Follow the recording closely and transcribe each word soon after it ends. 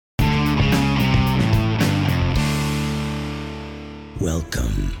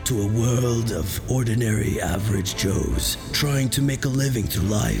Welcome to a world of ordinary average Joes trying to make a living through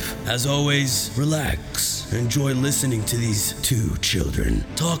life. As always, relax. Enjoy listening to these two children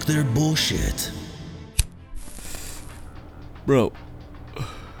talk their bullshit. Bro,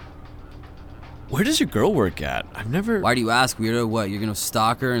 where does your girl work at? I've never... Why do you ask, weirdo? What, you're gonna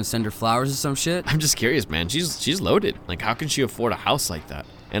stalk her and send her flowers or some shit? I'm just curious, man. She's loaded. Like, how can she afford a house like that?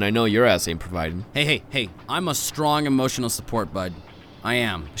 And I know your ass ain't providing. Hey, I'm a strong emotional support, bud. I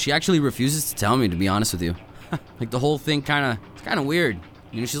am. She actually refuses to tell me, to be honest with you. Like, the whole thing it's kinda weird.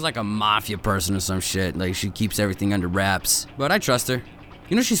 You know, she's like a mafia person or some shit. Like, she keeps everything under wraps. But I trust her.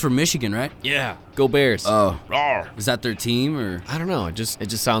 You know she's from Michigan, right? Yeah, go Bears. Oh. Rawr. Is that their team, or? I don't know. It just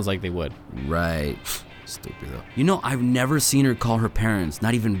sounds like they would. Right. Stupid, though. You know, I've never seen her call her parents.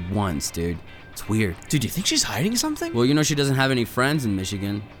 Not even once, dude. It's weird. Dude, you think she's hiding something? Well, you know she doesn't have any friends in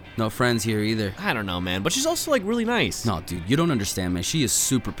Michigan. No friends here either. I don't know, man. But she's also, like, really nice. No, dude, you don't understand, man. She is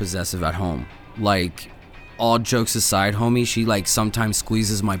super possessive at home. Like, all jokes aside, homie, she, like, sometimes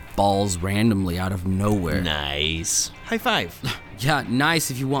squeezes my balls randomly out of nowhere. Nice. High five. Yeah, nice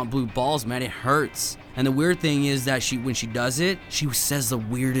if you want blue balls, man. It hurts. And the weird thing is that when she does it, she says the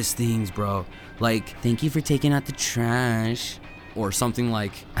weirdest things, bro. Like, thank you for taking out the trash. Or something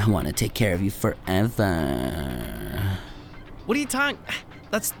like, I want to take care of you forever. What are you talking...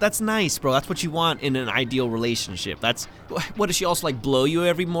 That's nice, bro. That's what you want in an ideal relationship. What, does she also, like, blow you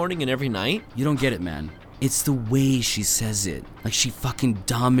every morning and every night? You don't get it, man. It's the way she says it. Like, she fucking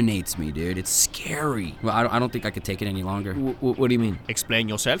dominates me, dude. It's scary. Well, I don't think I could take it any longer. What do you mean? Explain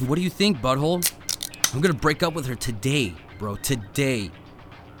yourself. What do you think, butthole? I'm gonna break up with her today, bro. Today.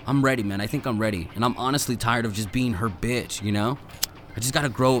 I'm ready, man. I think I'm ready. And I'm honestly tired of just being her bitch, you know? I just gotta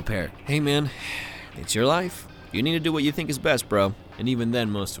grow a pair. Hey, man. It's your life. You need to do what you think is best, bro. And even then,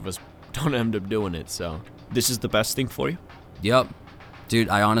 most of us don't end up doing it, so... This is the best thing for you? Yep. Dude,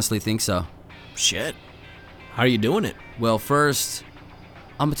 I honestly think so. Shit. How are you doing it? Well, first,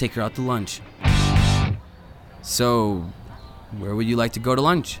 I'm gonna take her out to lunch. So, where would you like to go to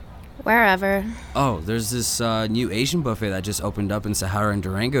lunch? Wherever. Oh, there's this new Asian buffet that just opened up in Sahara and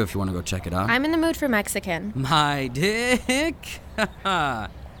Durango if you want to go check it out. I'm in the mood for Mexican. My dick!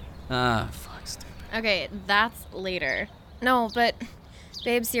 Fuck, stupid. Okay, that's later. No, but,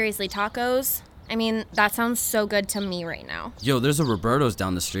 babe, seriously, tacos? I mean, that sounds so good to me right now. Yo, there's a Roberto's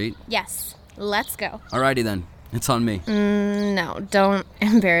down the street. Yes, let's go. Alrighty then, it's on me. No, don't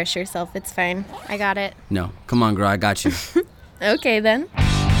embarrass yourself, it's fine. I got it. No, come on, girl, I got you. Okay, then.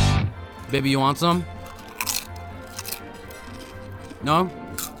 Baby, you want some? No?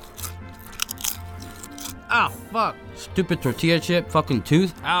 Ow, fuck. Stupid tortilla chip, fucking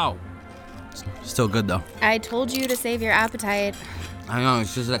tooth. Ow. Still good, though. I told you to save your appetite. I know,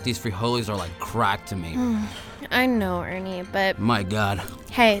 it's just that these frijoles are like crack to me. I know, Ernie, but... My God.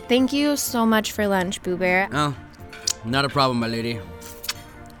 Hey, thank you so much for lunch, Boo Bear. Oh, not a problem, my lady.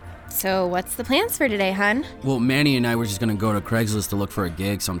 So, what's the plans for today, hun? Well, Manny and I were just gonna go to Craigslist to look for a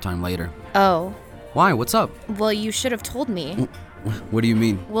gig sometime later. Oh. Why? What's up? Well, you should have told me. What do you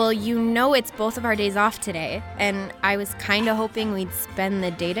mean? Well, you know it's both of our days off today, and I was kind of hoping we'd spend the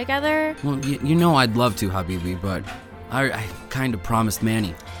day together. Well, you know I'd love to, Habibi, but I kind of promised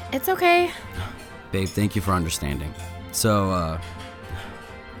Manny. It's okay. Babe, thank you for understanding. So,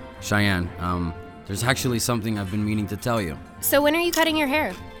 Cheyenne, there's actually something I've been meaning to tell you. So when are you cutting your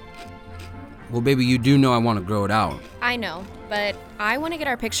hair? Well, baby, you do know I want to grow it out. I know, but I want to get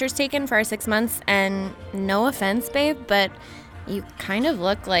our pictures taken for our 6 months, and no offense, babe, but you kind of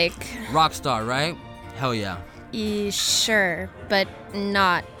look like... Rockstar, right? Hell yeah. Sure, but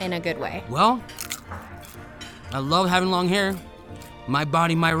not in a good way. Well, I love having long hair. My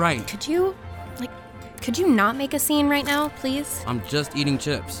body, my right. Could you not make a scene right now, please? I'm just eating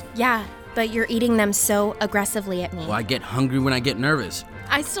chips. Yeah, but you're eating them so aggressively at me. Well, I get hungry when I get nervous.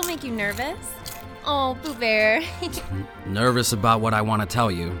 I still make you nervous? Oh, Boo Bear. Nervous about what I want to tell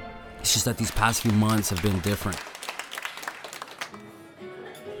you. It's just that these past few months have been different.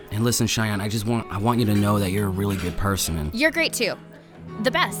 And listen, Cheyenne, I want you to know that you're a really good person. And You're great too. The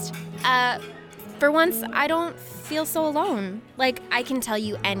best. For once, I don't feel so alone. Like, I can tell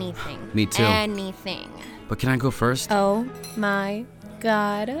you anything. Me too. Anything. But can I go first? Oh my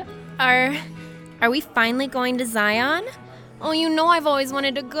God. Are we finally going to Zion? Oh, you know I've always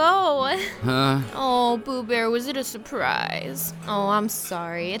wanted to go. Oh, Boo Bear, was it a surprise? Oh, I'm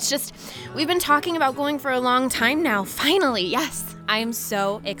sorry. It's just, we've been talking about going for a long time now. Finally, yes. I'm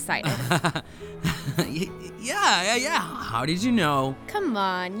so excited. Yeah. How did you know? Come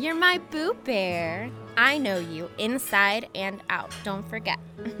on, you're my Boo Bear. I know you inside and out. Don't forget.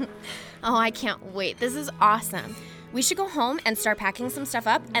 Oh, I can't wait. This is awesome. We should go home and start packing some stuff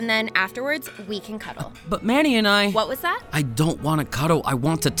up, and then afterwards, we can cuddle. But Manny and I... What was that? I don't want to cuddle. I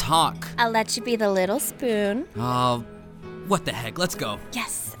want to talk. I'll let you be the little spoon. What the heck? Let's go.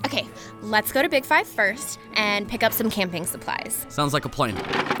 Yes. Okay, let's go to Big Five first and pick up some camping supplies. Sounds like a plan.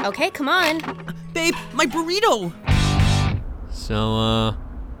 Okay, come on. Babe, my burrito! So,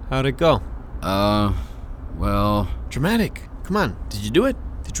 how'd it go? Well... Dramatic. Come on, did you do it?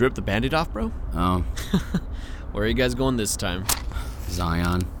 Did you rip the Band-Aid off, bro? Oh. Where are you guys going this time?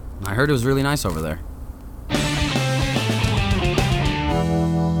 Zion. I heard it was really nice over there.